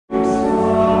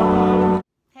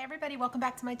everybody, welcome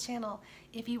back to my channel.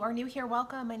 If you are new here,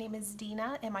 welcome. My name is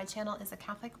Dina and my channel is A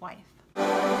Catholic Wife.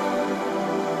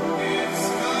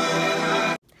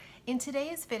 In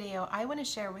today's video, I want to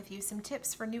share with you some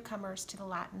tips for newcomers to the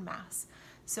Latin Mass.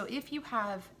 So if you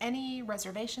have any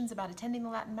reservations about attending the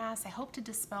Latin Mass, I hope to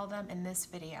dispel them in this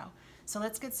video. So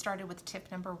let's get started with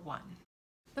tip number 1.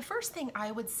 The first thing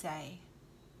I would say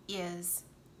is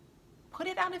put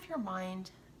it out of your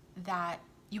mind that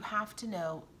you have to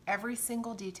know every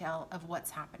single detail of what's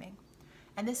happening.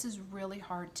 And this is really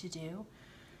hard to do,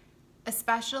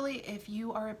 especially if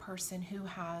you are a person who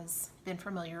has been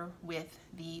familiar with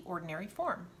the ordinary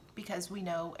form, because we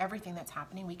know everything that's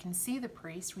happening. We can see the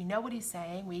priest, we know what he's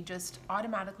saying, we just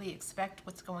automatically expect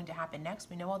what's going to happen next.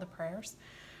 We know all the prayers,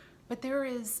 but there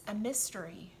is a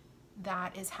mystery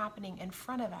that is happening in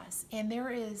front of us, and there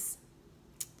is,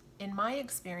 in my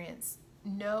experience,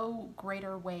 no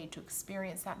greater way to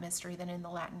experience that mystery than in the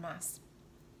Latin Mass.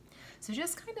 So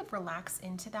just kind of relax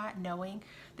into that, knowing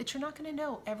that you're not going to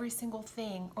know every single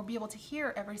thing or be able to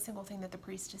hear every single thing that the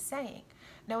priest is saying.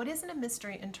 Now, it isn't a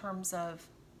mystery in terms of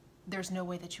there's no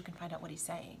way that you can find out what he's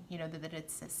saying, you know, that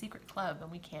it's a secret club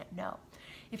and we can't know.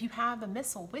 If you have a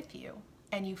Missal with you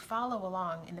and you follow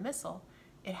along in the Missal,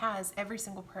 it has every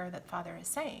single prayer that Father is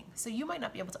saying. So you might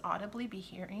not be able to audibly be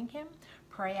hearing him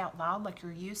pray out loud like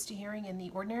you're used to hearing in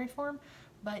the ordinary form,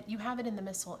 but you have it in the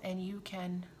Missal and you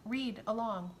can read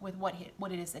along with what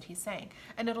it is that he's saying.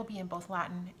 And it'll be in both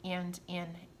Latin and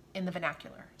in the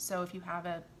vernacular. So if you have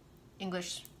a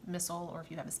English Missal or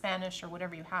if you have a Spanish or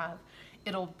whatever you have,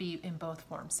 it'll be in both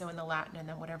forms. So in the Latin and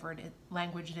then whatever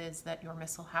language it is that your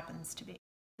Missal happens to be.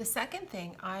 The second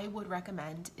thing I would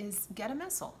recommend is get a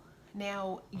Missal.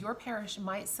 Now, your parish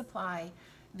might supply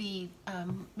the,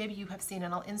 maybe you have seen,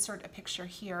 and I'll insert a picture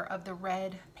here of the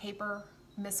red paper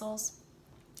Missals.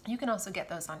 You can also get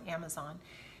those on Amazon.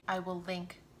 I will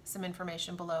link some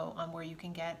information below on where you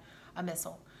can get a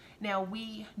Missal. Now,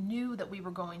 we knew that we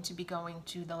were going to be going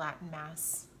to the Latin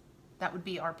Mass. That would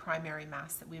be our primary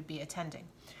Mass that we would be attending.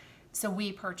 So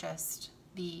we purchased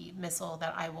the Missal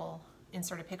that I will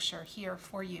insert a picture here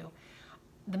for you.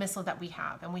 The Missal that we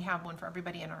have, and we have one for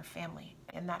everybody in our family,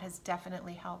 and that has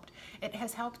definitely helped. It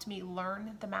has helped me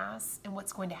learn the Mass and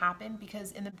what's going to happen,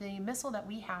 because in the Missal that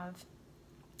we have,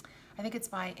 I think it's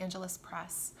by Angelus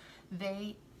Press,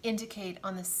 they indicate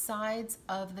on the sides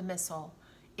of the Missal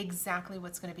exactly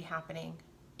what's going to be happening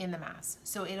in the Mass.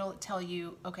 So it'll tell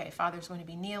you, okay, Father's going to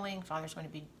be kneeling, Father's going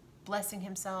to be blessing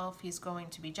himself, he's going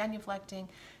to be genuflecting,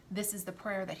 this is the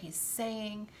prayer that he's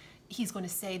saying. He's going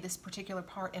to say this particular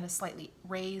part in a slightly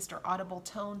raised or audible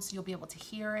tone, so you'll be able to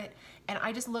hear it. And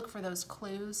I just look for those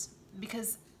clues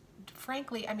because,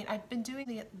 frankly, I mean, I've been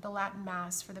doing the Latin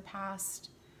Mass for the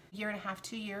past year and a half,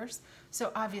 2 years.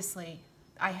 So obviously,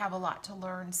 I have a lot to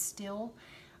learn still,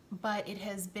 but it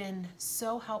has been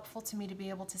so helpful to me to be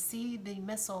able to see the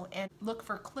Missal and look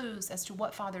for clues as to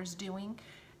what Father's doing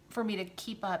for me to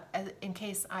keep up in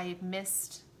case I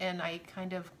missed and I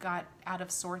kind of got out of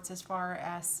sorts as far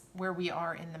as where we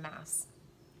are in the Mass.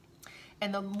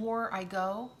 And the more I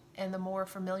go and the more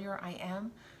familiar I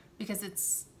am, because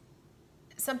it's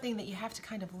something that you have to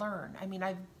kind of learn. I mean,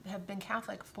 I have been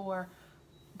Catholic for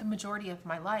the majority of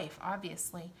my life,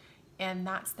 obviously, and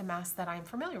that's the Mass that I'm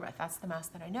familiar with. That's the Mass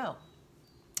that I know.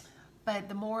 But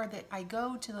the more that I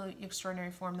go to the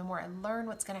extraordinary form, the more I learn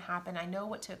what's going to happen. I know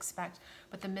what to expect,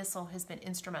 but the Missal has been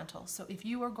instrumental. So if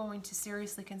you are going to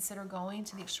seriously consider going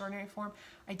to the extraordinary form,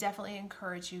 I definitely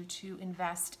encourage you to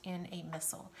invest in a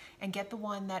Missal and get the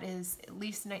one that is at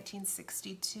least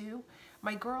 1962.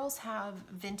 My girls have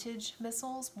vintage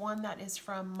Missals, one that is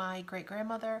from my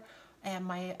great-grandmother, and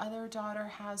my other daughter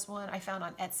has one I found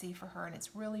on Etsy for her, and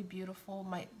it's really beautiful.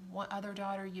 My other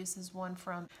daughter uses one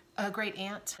from a great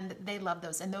aunt, and they love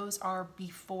those, and those are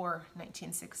before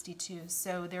 1962.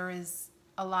 So there is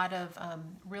a lot of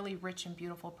really rich and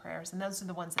beautiful prayers, and those are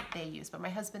the ones that they use. But my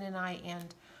husband and I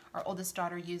and our oldest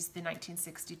daughter used the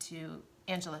 1962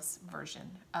 Angelus version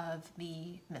of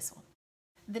the Missal.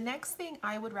 The next thing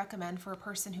I would recommend for a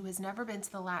person who has never been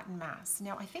to the Latin Mass,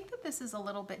 now I think that this is a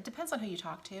little bit, depends on who you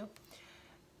talk to.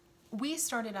 We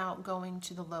started out going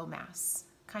to the low Mass,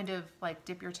 kind of like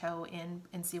dip your toe in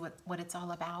and see what it's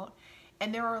all about.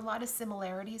 And there are a lot of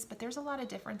similarities, but there's a lot of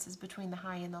differences between the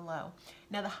high and the low.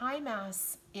 Now the high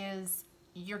Mass is,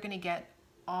 you're going to get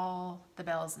all the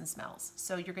bells and smells.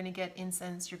 So you're going to get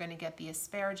incense, you're going to get the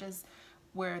asparagus,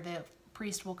 where the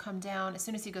priest will come down. As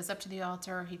soon as he goes up to the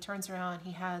altar, he turns around,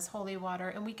 he has holy water,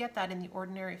 and we get that in the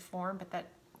ordinary form, but that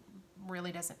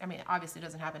really doesn't, I mean, obviously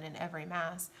doesn't happen in every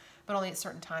Mass, but only at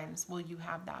certain times will you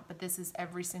have that. But this is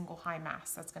every single high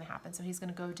Mass that's going to happen. So he's going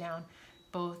to go down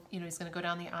both, he's going to go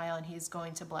down the aisle and he's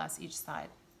going to bless each side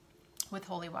with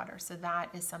holy water. So that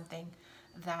is something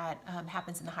that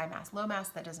happens in the high mass. Low mass,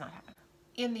 that does not happen.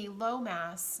 In the low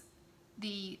mass,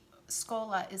 the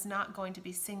schola is not going to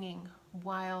be singing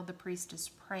while the priest is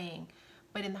praying.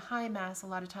 But in the high mass, a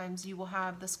lot of times you will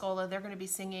have the schola, they're going to be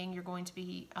singing, you're going to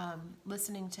be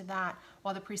listening to that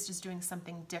while the priest is doing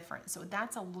something different. So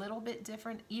that's a little bit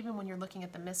different. Even when you're looking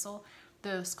at the Missal,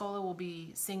 the schola will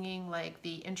be singing like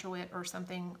the introit or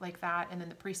something like that, and then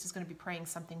the priest is going to be praying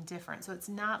something different. So it's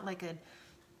not like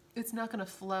it's not going to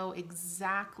flow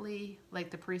exactly like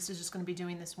the priest is just going to be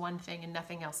doing this one thing and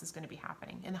nothing else is going to be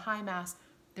happening. In the high mass,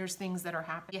 there's things that are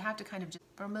happening. You have to kind of just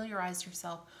familiarize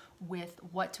yourself with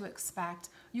what to expect.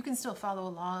 You can still follow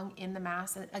along in the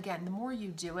mass. And again, the more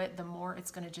you do it, the more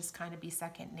it's going to just kind of be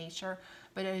second nature.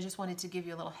 But I just wanted to give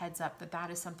you a little heads up that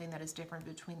that is something that is different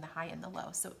between the high and the low.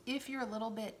 So if you're a little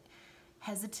bit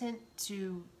hesitant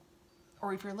to,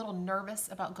 or if you're a little nervous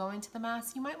about going to the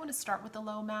mass, you might want to start with the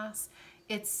low mass.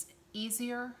 It's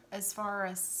easier as far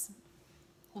as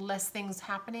less things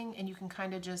happening, and you can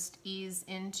kind of just ease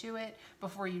into it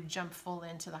before you jump full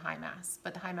into the high mass.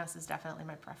 But the high mass is definitely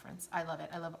my preference. I love it.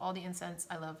 I love all the incense.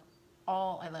 I love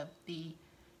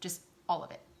just all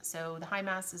of it. So the high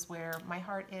mass is where my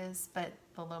heart is, but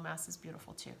the low mass is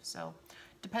beautiful too. So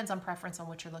depends on preference on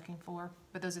what you're looking for,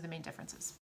 but those are the main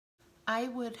differences. I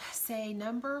would say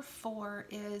number 4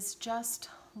 is just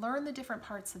learn the different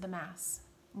parts of the mass.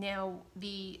 Now,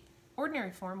 the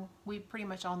ordinary form, we pretty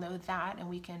much all know that, and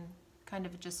we can kind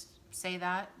of just say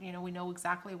that, we know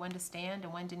exactly when to stand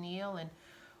and when to kneel and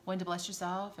when to bless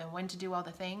yourself and when to do all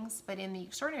the things. But in the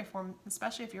extraordinary form,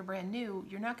 especially if you're brand new,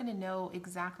 you're not going to know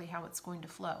exactly how it's going to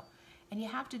flow. And you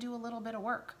have to do a little bit of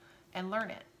work and learn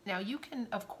it. Now, you can,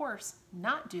 of course,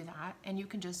 not do that, and you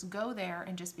can just go there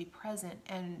and just be present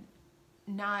and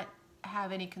not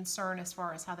have any concern as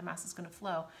far as how the Mass is going to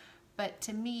flow. But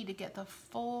to me, to get the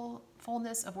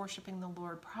fullness of worshiping the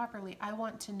Lord properly, I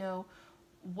want to know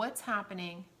what's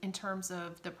happening in terms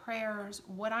of the prayers,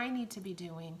 what I need to be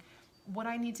doing, what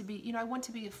I need to be, I want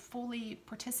to be fully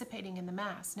participating in the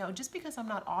Mass. Now, just because I'm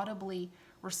not audibly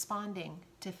responding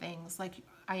to things like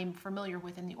I am familiar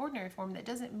with in the ordinary form, that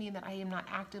doesn't mean that I am not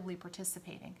actively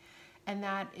participating. And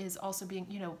that is also being,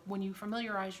 when you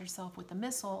familiarize yourself with the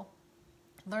Missal,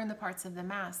 learn the parts of the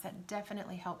Mass, that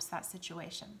definitely helps that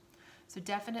situation. So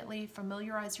definitely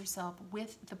familiarize yourself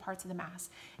with the parts of the Mass.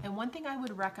 And one thing I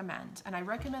would recommend, and I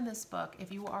recommend this book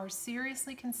if you are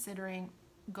seriously considering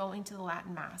going to the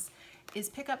Latin Mass, is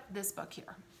pick up this book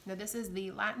here. Now, this is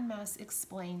the Latin Mass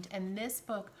Explained, and this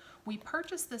book, we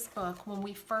purchased this book when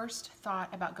we first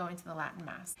thought about going to the Latin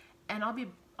Mass. And I'll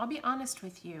be honest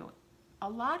with you, a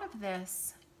lot of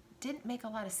this didn't make a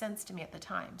lot of sense to me at the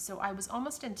time. So I was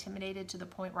almost intimidated to the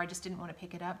point where I just didn't want to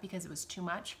pick it up because it was too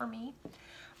much for me.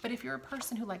 But if you're a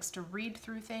person who likes to read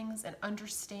through things and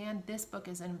understand, this book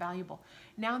is invaluable.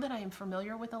 Now that I am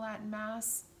familiar with the Latin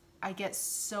Mass, I get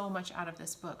so much out of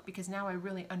this book because now I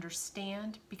really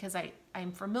understand, because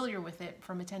I'm familiar with it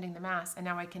from attending the Mass, and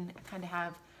now I can kind of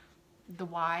have the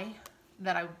why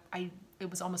that it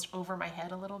was almost over my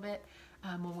head a little bit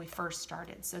when we first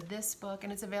started. So this book,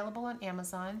 and it's available on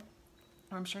Amazon,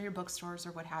 or I'm sure your bookstores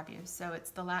or what have you. So it's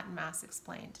the Latin Mass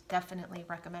Explained. Definitely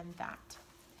recommend that.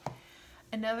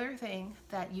 Another thing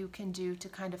that you can do to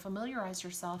kind of familiarize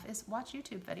yourself is watch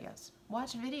YouTube videos.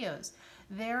 Watch videos.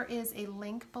 There is a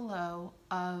link below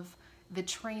of the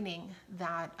training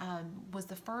that was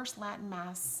the first Latin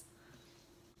Mass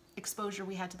exposure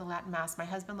we had to the Latin Mass. My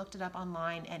husband looked it up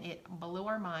online and it blew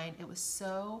our mind. It was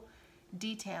so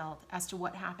detailed as to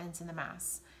what happens in the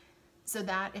Mass. So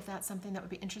that, if that's something that would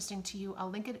be interesting to you, I'll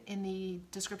link it in the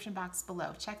description box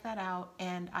below. Check that out,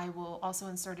 and I will also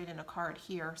insert it in a card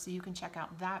here so you can check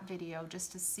out that video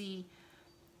just to see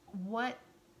what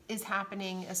is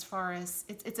happening as far as,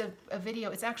 it's a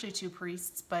video, it's actually 2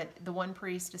 priests, but the one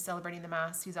priest is celebrating the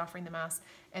Mass, he's offering the Mass,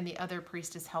 and the other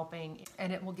priest is helping,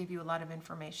 and it will give you a lot of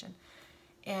information.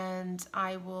 And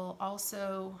I will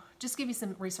also just give you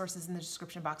some resources in the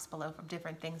description box below from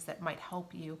different things that might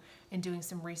help you in doing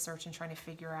some research and trying to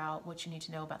figure out what you need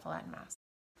to know about the Latin Mass.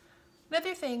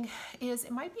 Another thing is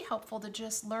it might be helpful to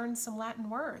just learn some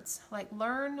Latin words, like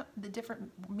learn the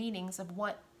different meanings of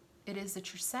what it is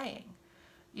that you're saying.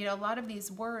 A lot of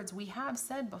these words we have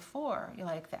said before,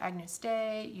 like the Agnus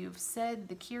Dei, you've said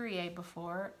the Kyrie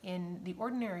before in the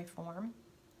ordinary form,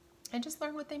 and just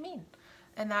learn what they mean.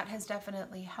 And that has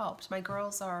definitely helped. My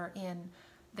girls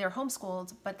they're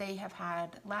homeschooled, but they have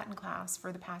had Latin class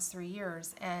for the past 3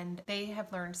 years, and they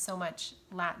have learned so much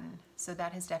Latin. So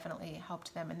that has definitely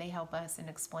helped them, and they help us and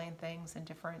explain things and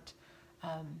different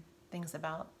things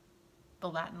about the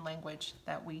Latin language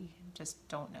that we just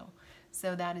don't know.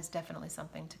 So that is definitely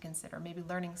something to consider, maybe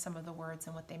learning some of the words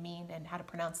and what they mean and how to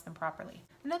pronounce them properly.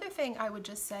 Another thing I would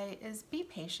just say is be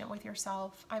patient with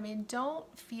yourself. I mean,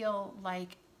 don't feel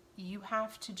like you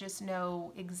have to just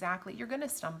know exactly. You're going to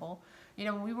stumble. You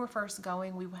know, when we were first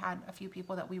going, we had a few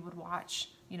people that we would watch,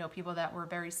 you know, people that were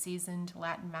very seasoned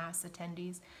Latin Mass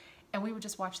attendees, and we would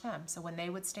just watch them. So when they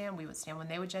would stand, we would stand. When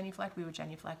they would genuflect, we would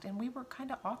genuflect. And we were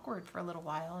kind of awkward for a little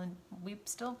while, and we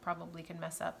still probably can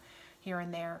mess up here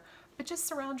and there. But just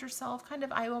surround yourself, kind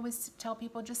of, I always tell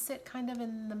people, just sit kind of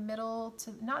in the middle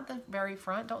to, not the very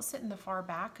front, don't sit in the far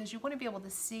back, because you want to be able to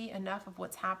see enough of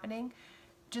what's happening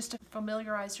just to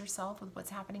familiarize yourself with what's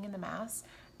happening in the Mass.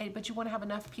 But you want to have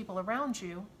enough people around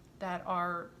you that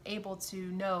are able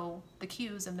to know the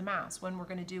cues of the Mass, when we're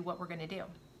going to do what we're going to do.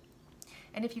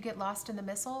 And if you get lost in the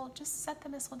Missal, just set the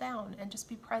Missal down and just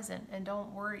be present, and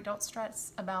don't worry, don't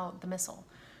stress about the Missal.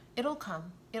 It'll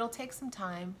come. It'll take some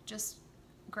time. Just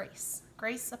grace.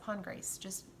 Grace upon grace.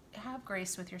 Just have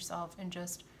grace with yourself and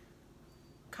just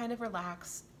kind of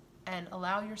relax and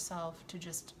allow yourself to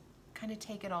just kind of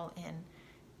take it all in.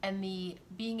 And the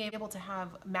being able to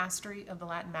have mastery of the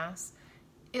Latin Mass,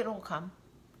 it'll come.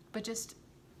 But just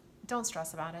don't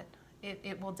stress about it.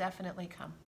 It will definitely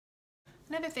come.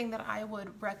 Another thing that I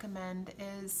would recommend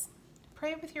is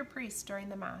pray with your priest during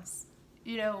the Mass.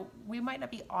 You know, we might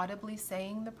not be audibly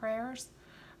saying the prayers,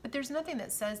 but there's nothing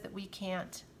that says that we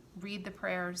can't read the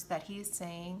prayers that he's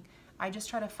saying. I just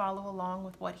try to follow along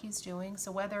with what he's doing.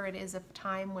 So whether it is a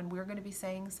time when we're going to be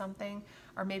saying something,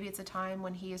 or maybe it's a time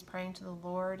when he is praying to the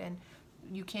Lord and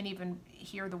you can't even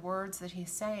hear the words that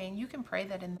he's saying, you can pray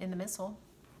that in the Missal.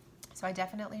 So I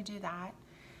definitely do that.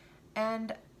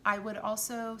 And I would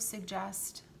also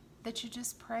suggest that you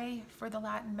just pray for the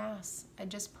Latin Mass and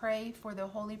just pray for the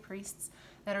holy priests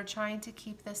that are trying to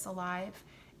keep this alive.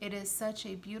 It is such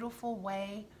a beautiful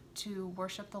way to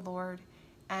worship the Lord,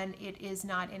 and it is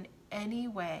not in any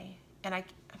way, and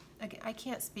I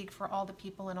can't speak for all the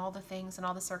people and all the things and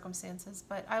all the circumstances,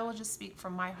 but I will just speak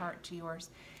from my heart to yours,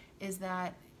 is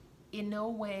that in no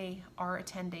way our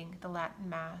attending the Latin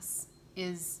Mass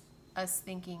is us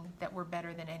thinking that we're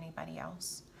better than anybody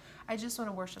else. I just want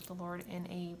to worship the Lord in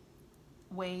a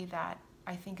way that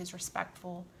I think is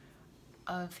respectful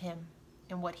of him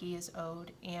and what he is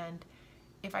owed. And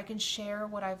if I can share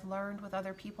what I've learned with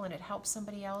other people and it helps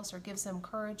somebody else or gives them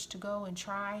courage to go and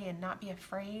try and not be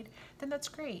afraid, then that's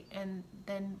great. And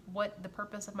then what the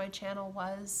purpose of my channel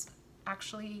was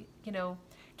actually, you know,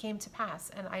 came to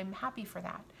pass, and I'm happy for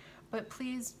that. But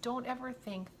please don't ever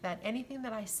think that anything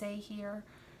that I say here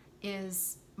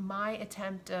is my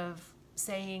attempt of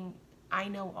saying I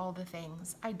know all the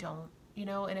things. I don't, you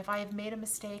know, and if I have made a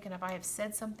mistake and if I have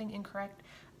said something incorrect,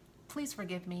 please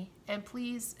forgive me and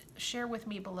please share with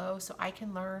me below so I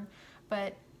can learn.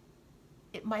 But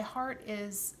my heart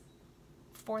is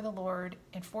for the Lord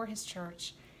and for his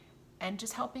church, and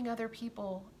just helping other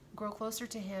people grow closer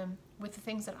to him with the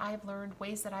things that I've learned,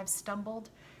 ways that I've stumbled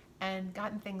and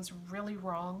gotten things really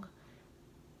wrong.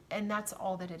 And that's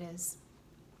all that it is.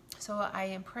 So I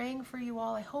am praying for you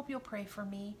all. I hope you'll pray for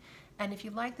me. And if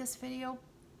you like this video,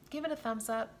 give it a thumbs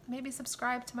up. Maybe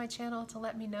subscribe to my channel to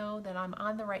let me know that I'm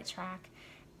on the right track.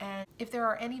 And if there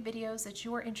are any videos that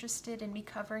you are interested in me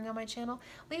covering on my channel,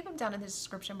 leave them down in the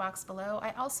description box below.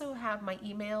 I also have my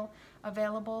email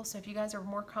available, so if you guys are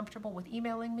more comfortable with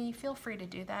emailing me, feel free to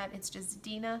do that. It's just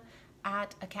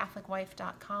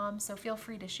dina@acatholicwife.com. So feel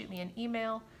free to shoot me an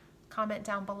email, comment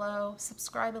down below,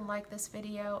 subscribe and like this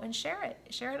video, and share it.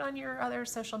 Share it on your other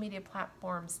social media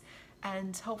platforms.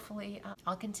 And hopefully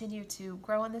I'll continue to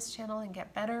grow on this channel and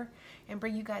get better and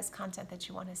bring you guys content that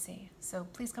you want to see. So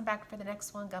please come back for the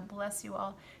next one. God bless you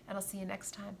all, and I'll see you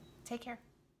next time. Take care.